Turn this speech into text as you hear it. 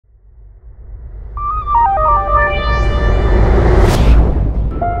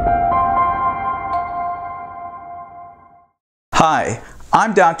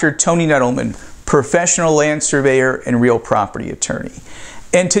I'm Dr. Tony Nettleman, professional land surveyor and real property attorney.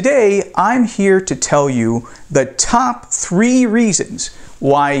 And today I'm here to tell you the top 3 reasons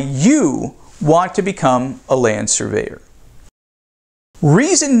why you want to become a land surveyor.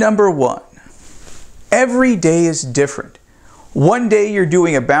 Reason number 1, every day is different. One day you're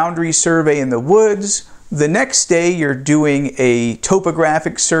doing a boundary survey in the woods. The next day you're doing a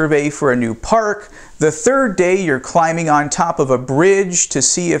topographic survey for a new park. The third day you're climbing on top of a bridge to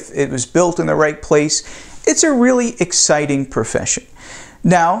see if it was built in the right place. It's a really exciting profession.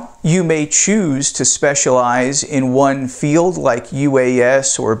 Now, you may choose to specialize in one field like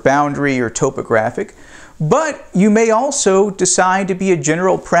UAS or boundary or topographic, but you may also decide to be a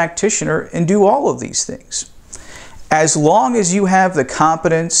general practitioner and do all of these things. As long as you have the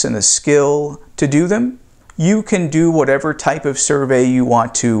competence and the skill to do them, you can do whatever type of survey you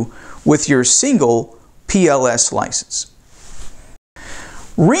want to with your single PLS license.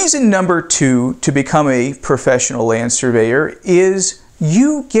 Reason number 2 to become a professional land surveyor is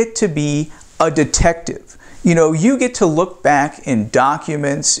you get to be a detective. You know, you get to look back in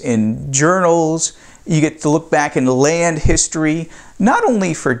documents, in journals, you get to look back in land history, not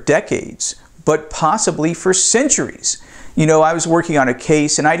only for decades, but possibly for centuries. You know, I was working on a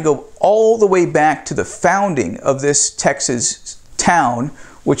case and I'd go all the way back to the founding of this Texas town,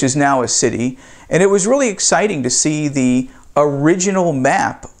 which is now a city, and it was really exciting to see the original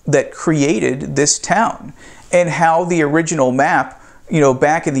map that created this town and how the original map, you know,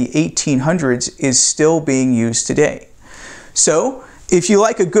 back in the 1800s is still being used today. So, if you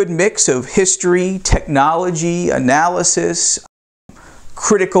like a good mix of history, technology, analysis,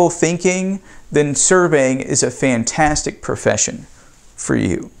 critical thinking, then surveying is a fantastic profession for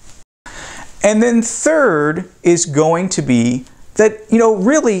you. And then third is going to be that, you know,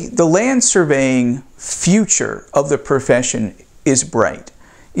 really the land surveying future of the profession is bright.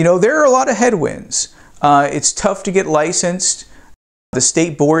 You know, there are a lot of headwinds. It's tough to get licensed. The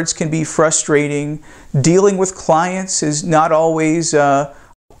state boards can be frustrating. Dealing with clients is not always a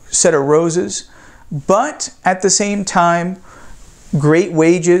set of roses. But at the same time, great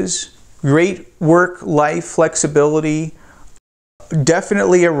wages, great work-life flexibility,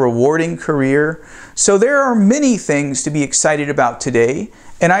 definitely a rewarding career. So there are many things to be excited about today,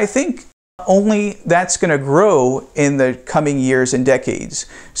 and I think only that's going to grow in the coming years and decades.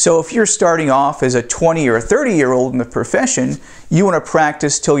 So if you're starting off as a 20 or 30-year-old in the profession, you want to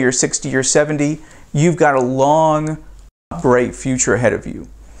practice till you're 60 or 70, you've got a long, bright future ahead of you.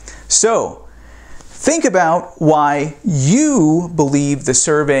 So think about why you believe the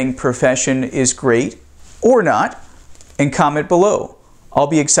surveying profession is great or not, and comment below. I'll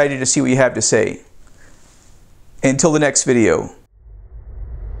be excited to see what you have to say. Until the next video.